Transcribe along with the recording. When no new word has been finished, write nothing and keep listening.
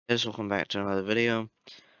Guys, welcome back to another video.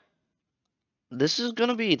 This is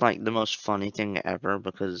gonna be like the most funny thing ever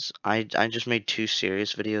because I just made two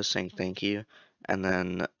serious videos saying thank you, and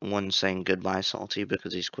then one saying goodbye Salty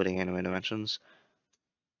because he's quitting Anime Dimensions.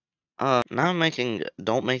 Now I'm making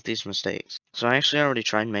don't make these mistakes. So I actually already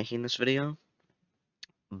tried making this video,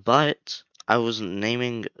 but I was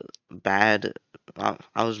naming bad. I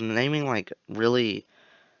was naming like really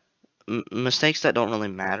mistakes that don't really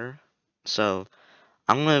matter. So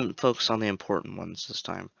I'm gonna focus on the important ones this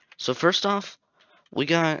time. So first off. We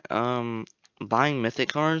got buying mythic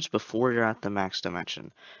cards before you're at the max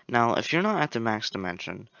dimension. Now, if you're not at the max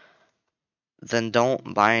dimension, then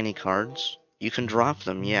don't buy any cards. You can drop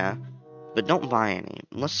them, yeah, but don't buy any.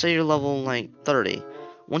 Let's say you're level like 30.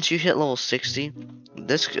 Once you hit level 60,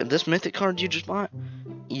 this mythic card you just bought,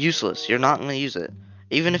 useless. You're not gonna use it.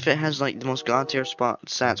 Even if it has like the most god tier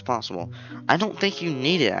stats possible. I don't think you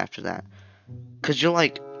need it after that. Cause you're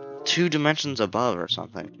like 2 dimensions above or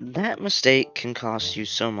something. That mistake can cost you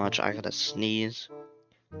so much. I gotta sneeze.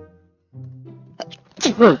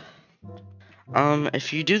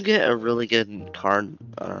 If you do get a really good card,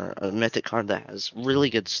 or a mythic card that has really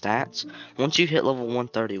good stats, once you hit level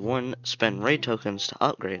 131, spend raid tokens to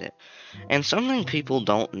upgrade it. And something people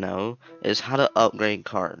don't know is how to upgrade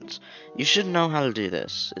cards. You should know how to do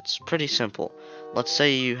this. It's pretty simple. Let's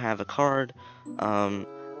say you have a card,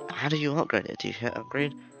 how do you upgrade it? Do you hit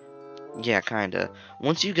upgrade? Yeah, kinda.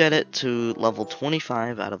 Once you get it to level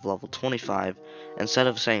 25 out of level 25, instead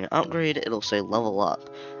of saying upgrade, it'll say level up.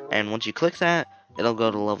 And once you click that, it'll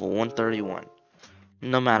go to level 131.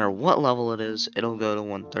 No matter what level it is, it'll go to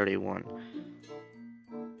 131.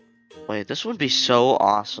 Wait, this would be so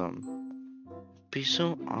awesome. Be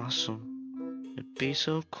so awesome. It'd be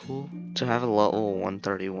so cool to have a level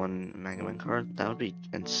 131 Mega Man card. That would be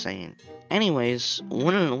insane. Anyways,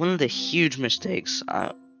 one of the huge mistakes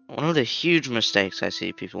I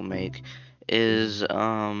see people make is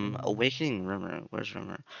awakening Rimmer. Where's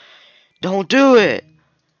Rimmer? Don't do it!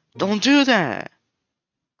 Don't do that!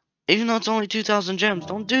 Even though it's only 2,000 gems,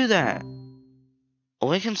 don't do that!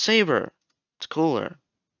 Awaken Saber. It's cooler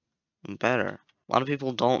and better. A lot of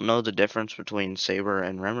people don't know the difference between Saber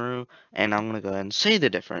and Rimuru, and I'm gonna go ahead and say the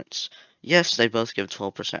difference. Yes, they both give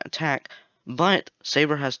 12% attack, but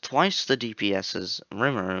Saber has twice the DPS as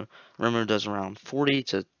Rimuru. Rimuru does around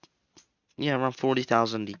 40,000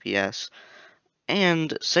 DPS.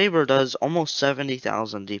 And Saber does almost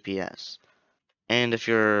 70,000 DPS. And if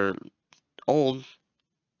you're old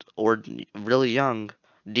or really young,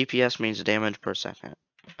 DPS means damage per second.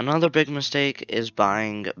 Another big mistake is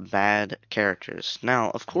buying bad characters.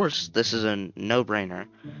 Now, of course, this is a no-brainer.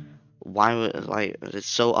 Why would, like, it's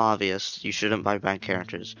so obvious you shouldn't buy bad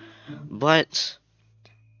characters. But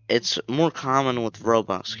it's more common with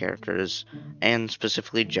Roblox characters, and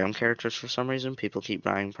specifically gem characters for some reason. People keep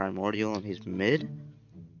buying Primordial and he's mid.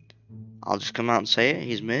 I'll just come out and say it,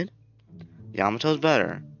 he's mid. Yamato's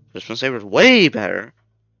better. Christmas Saber's way better.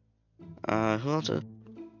 Who else is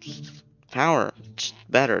Power?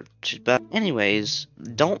 Better. She's better. Anyways,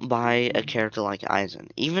 don't buy a character like Aizen.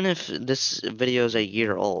 Even if this video is a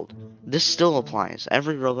year old, this still applies.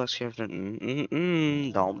 Every Roblox character,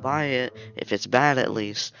 don't buy it. If it's bad, at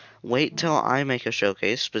least. Wait till I make a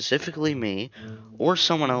showcase, specifically me, or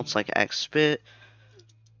someone else like XSpit.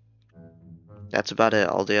 That's about it.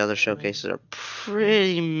 All the other showcases are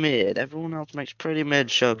pretty mid. Everyone else makes pretty mid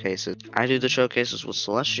showcases. I do the showcases with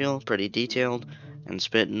Celestial, pretty detailed, and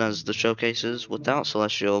Spit does the showcases without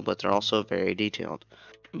Celestial, but they're also very detailed.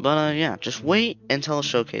 But yeah, just wait until a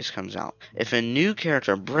showcase comes out. If a new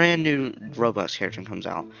character, a brand new Roblox character comes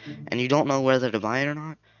out, and you don't know whether to buy it or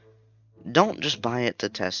not, don't just buy it to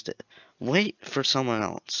test it. Wait for someone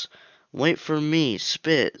else. Wait for me,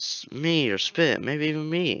 me or Spit, maybe even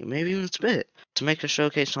me, maybe even Spit, to make a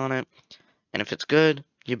showcase on it. And if it's good,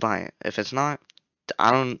 you buy it. If it's not,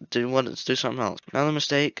 I don't do something else. Another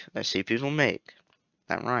mistake I see people make,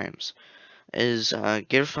 that rhymes, is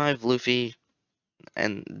Gear 5 Luffy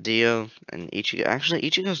and Dio and Ichigo. Actually,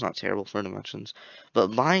 Ichigo's not terrible for dimensions,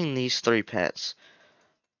 but buying these 3 pets,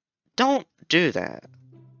 don't do that.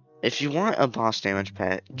 If you want a boss damage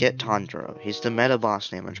pet, get Tanjiro. He's the meta boss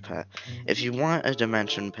damage pet. If you want a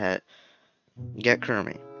dimension pet, get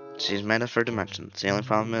Kirumi. She's meta for dimensions. The only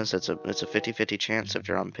problem is it's a 50-50 chance if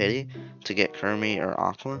you're on pity to get Kirumi or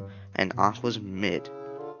Aqua, and Aqua's mid.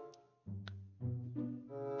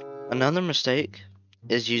 Another mistake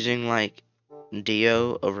is using like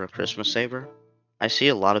Dio over a Christmas Saber. I see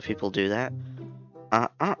a lot of people do that.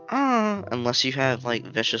 Unless you have like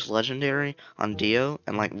Vicious Legendary on Dio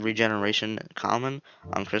and like Regeneration Common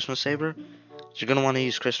on Christmas Saber, you're gonna want to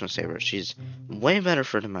use Christmas Saber. She's way better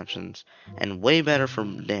for dimensions and way better for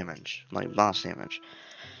damage, like boss damage.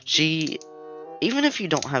 She, even if you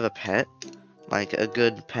don't have a pet, like a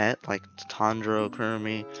good pet, like Tandro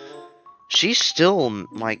Kurumi, she's still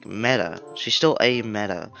like meta. She's still a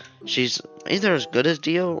meta. She's either as good as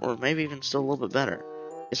Dio or maybe even still a little bit better.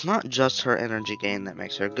 It's not just her energy gain that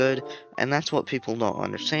makes her good, and that's what people don't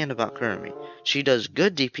understand about Kurumi. She does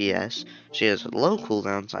good DPS. She has low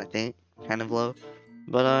cooldowns, I think, kind of low.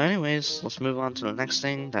 But anyways, let's move on to the next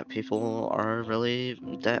thing that people are really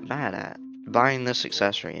that bad at. Buying this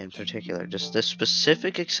accessory in particular, just this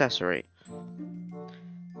specific accessory.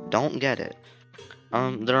 Don't get it.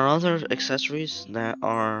 There are other accessories that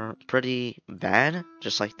are pretty bad,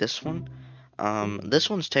 just like this one. This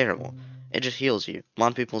one's terrible. It just heals you. A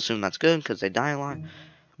lot of people assume that's good because they die a lot.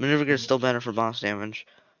 Maneuver Gear's still better for boss damage,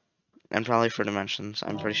 and probably for dimensions.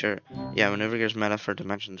 I'm pretty sure. Yeah, Maneuver Gear's meta for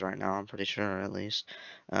dimensions right now. I'm pretty sure, at least.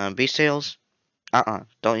 Beast Tails,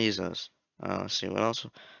 don't use those. Let's see, what else?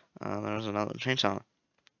 There's another Chainsaw.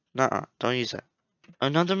 Don't use that.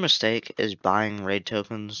 Another mistake is buying raid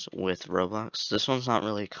tokens with Robux. This one's not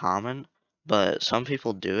really common, but some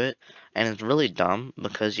people do it, and it's really dumb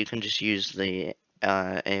because you can just use the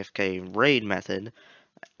AFK raid method,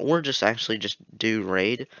 or just actually just do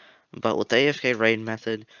raid. But with the AFK raid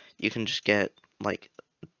method, you can just get like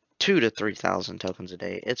 2 to 3,000 tokens a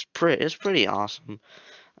day. It's pretty awesome.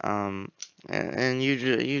 And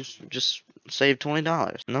you just save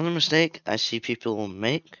 $20. Another mistake I see people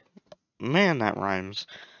make, man, that rhymes,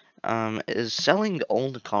 is selling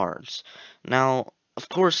old cards. Now, of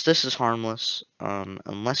course, this is harmless,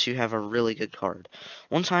 unless you have a really good card.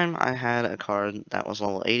 One time I had a card that was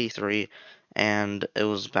level 83, and it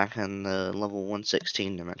was back in the level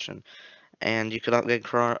 116 dimension. And you could upgrade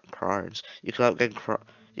cards. You could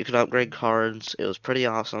upgrade cards. It was pretty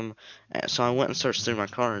awesome. And so I went and searched through my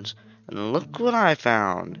cards, and look what I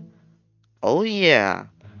found. Oh yeah,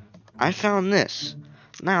 I found this.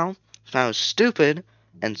 Now, if I was stupid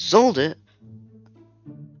and sold it,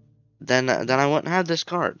 then I wouldn't have this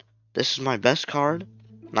card. This is my best card,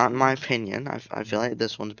 not in my opinion. I feel like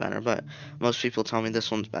this one's better, but most people tell me this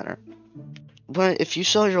one's better. But if you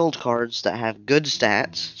sell your old cards that have good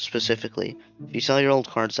stats, specifically, if you sell your old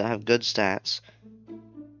cards that have good stats,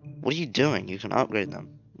 what are you doing? You can upgrade them.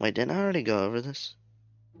 Wait, didn't I already go over this?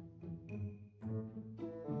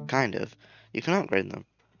 Kind of. You can upgrade them.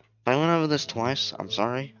 If I went over this twice, I'm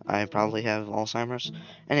sorry. I probably have Alzheimer's.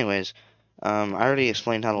 Anyways, I already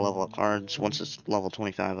explained how to level up cards. Once it's level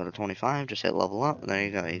 25 out of 25, just hit level up, and there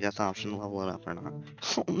you go. You got the option to level it up or not.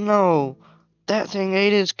 Oh no! That thing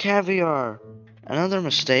ate his caviar! Another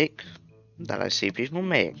mistake that I see people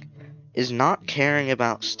make is not caring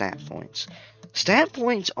about stat points. Stat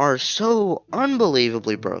points are so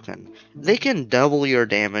unbelievably broken. They can double your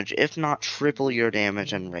damage, if not triple your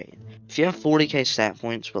damage and rate. If you have 40k stat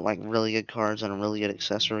points with like really good cards and a really good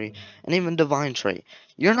accessory, and even Divine Trait,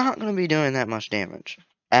 you're not going to be doing that much damage.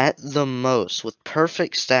 At the most, with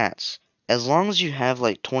perfect stats, as long as you have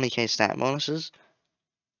like 20k stat bonuses,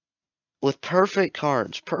 with perfect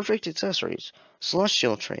cards, perfect accessories,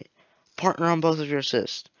 Celestial Trait, partner on both of your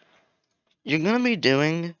assists, you're going to be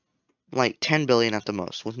doing like 10 billion at the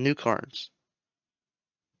most with new cards.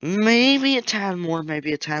 Maybe a tad more,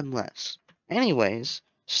 maybe a tad less. Anyways,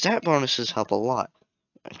 stat bonuses help a lot.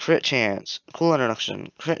 Crit chance, cooldown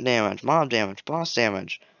reduction, crit damage, mob damage, boss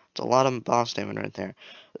damage. It's a lot of boss damage right there.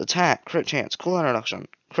 Attack, crit chance, cooldown reduction,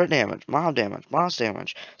 crit damage, mob damage, boss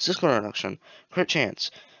damage, cooldown reduction, crit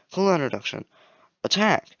chance, cooldown reduction,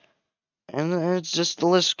 attack. And it's just the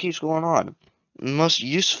list keeps going on. The most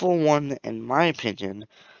useful one, in my opinion,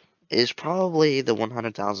 is probably the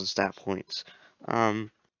 100,000 stat points.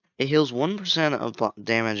 It heals 1% of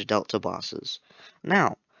damage dealt to bosses.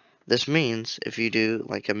 Now, this means if you do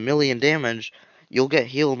like a million damage, you'll get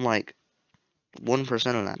healed like 1%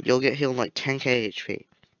 of that. You'll get healed like 10k HP.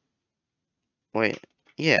 Wait,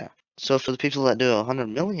 yeah. So for the people that do 100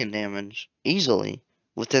 million damage easily,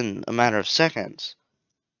 within a matter of seconds,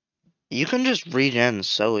 you can just regen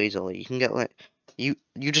so easily. You can get like, you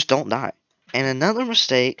just don't die. And another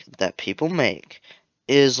mistake that people make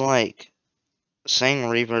is like saying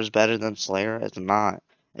Reaper is better than Slayer. It's not.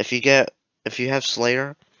 If you have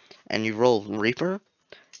Slayer and you roll Reaper,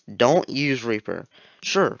 don't use Reaper.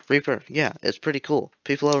 Sure, Reaper, yeah, it's pretty cool.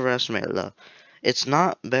 People overestimate it though. It's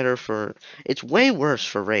not better for, it's way worse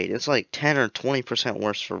for Raid. It's like 10 or 20%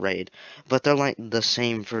 worse for Raid, but they're like the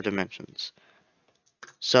same for Dimensions.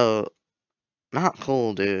 So, not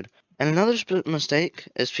cool, dude. And another mistake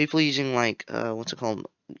is people using like, what's it called?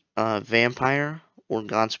 Vampire or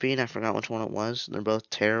Godspeed. I forgot which one it was. They're both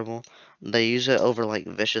terrible. They use it over like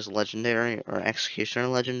Vicious Legendary or Executioner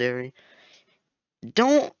Legendary.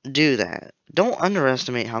 Don't do that. Don't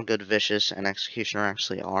underestimate how good Vicious and Executioner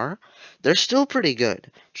actually are. They're still pretty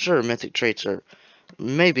good. Sure, Mythic traits are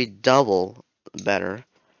maybe double better.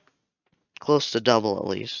 Close to double at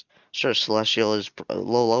least. Sure, Celestial is a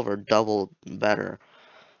little over double better.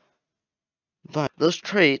 But those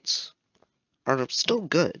traits are still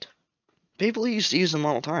good. People used to use them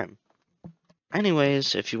all the time.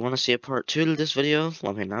 Anyways, if you want to see a part 2 to this video,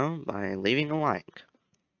 let me know by leaving a like.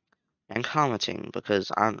 And commenting,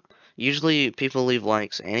 because usually people leave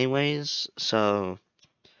likes anyways, so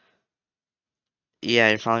yeah,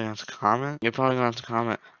 you're probably gonna have to comment. You're probably gonna have to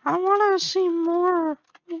comment, I wanna see more of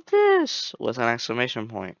this with an exclamation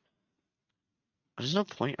point. There's no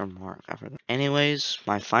point or mark after that. Anyways,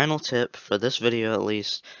 my final tip for this video at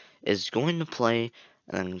least is going to play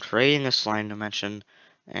and creating a slime dimension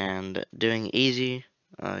and doing easy,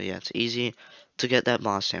 yeah, it's easy to get that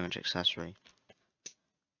boss damage accessory.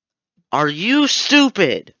 Are you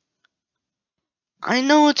stupid? I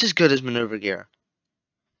know it's as good as maneuver gear.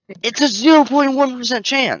 It's a 0.1%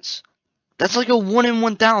 chance. That's like a 1 in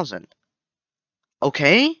 1,000.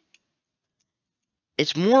 Okay?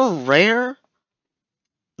 It's more rare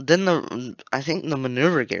than I think the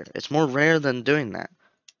maneuver gear. It's more rare than doing that.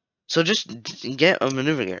 So just get a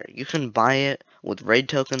maneuver gear. You can buy it with raid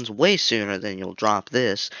tokens way sooner than you'll drop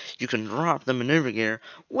this. You can drop the maneuver gear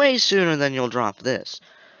way sooner than you'll drop this.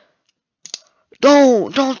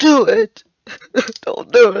 Don't do it.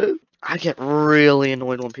 Don't do it. I get really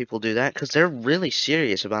annoyed when people do that because they're really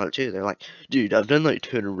serious about it too. They're like, dude, I've done like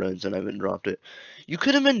 10 runs and I haven't dropped it. You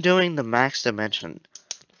could have been doing the max dimension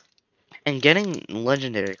and getting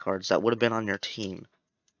legendary cards that would have been on your team.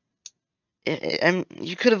 And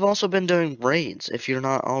you could have also been doing raids if you're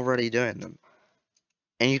not already doing them.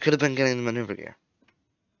 And you could have been getting the maneuver gear.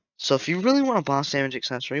 So if you really want a boss damage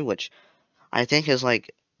accessory, which I think is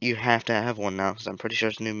like, you have to have one now because I'm pretty sure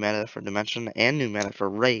it's new meta for Dimension and new meta for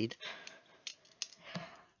Raid.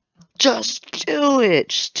 Just do it!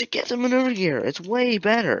 Just to get the maneuver gear. It's way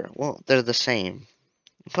better. Well, they're the same.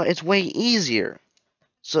 But it's way easier.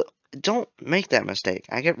 So, don't make that mistake.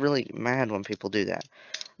 I get really mad when people do that.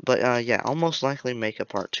 But, yeah, I'll most likely make a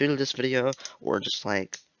part 2 to this video. Or just,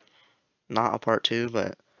 like, not a part 2,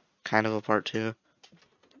 but kind of a part 2.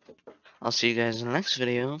 I'll see you guys in the next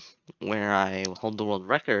video. Where I hold the world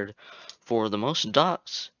record for the most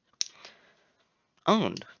ducks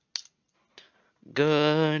owned.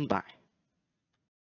 Goodbye.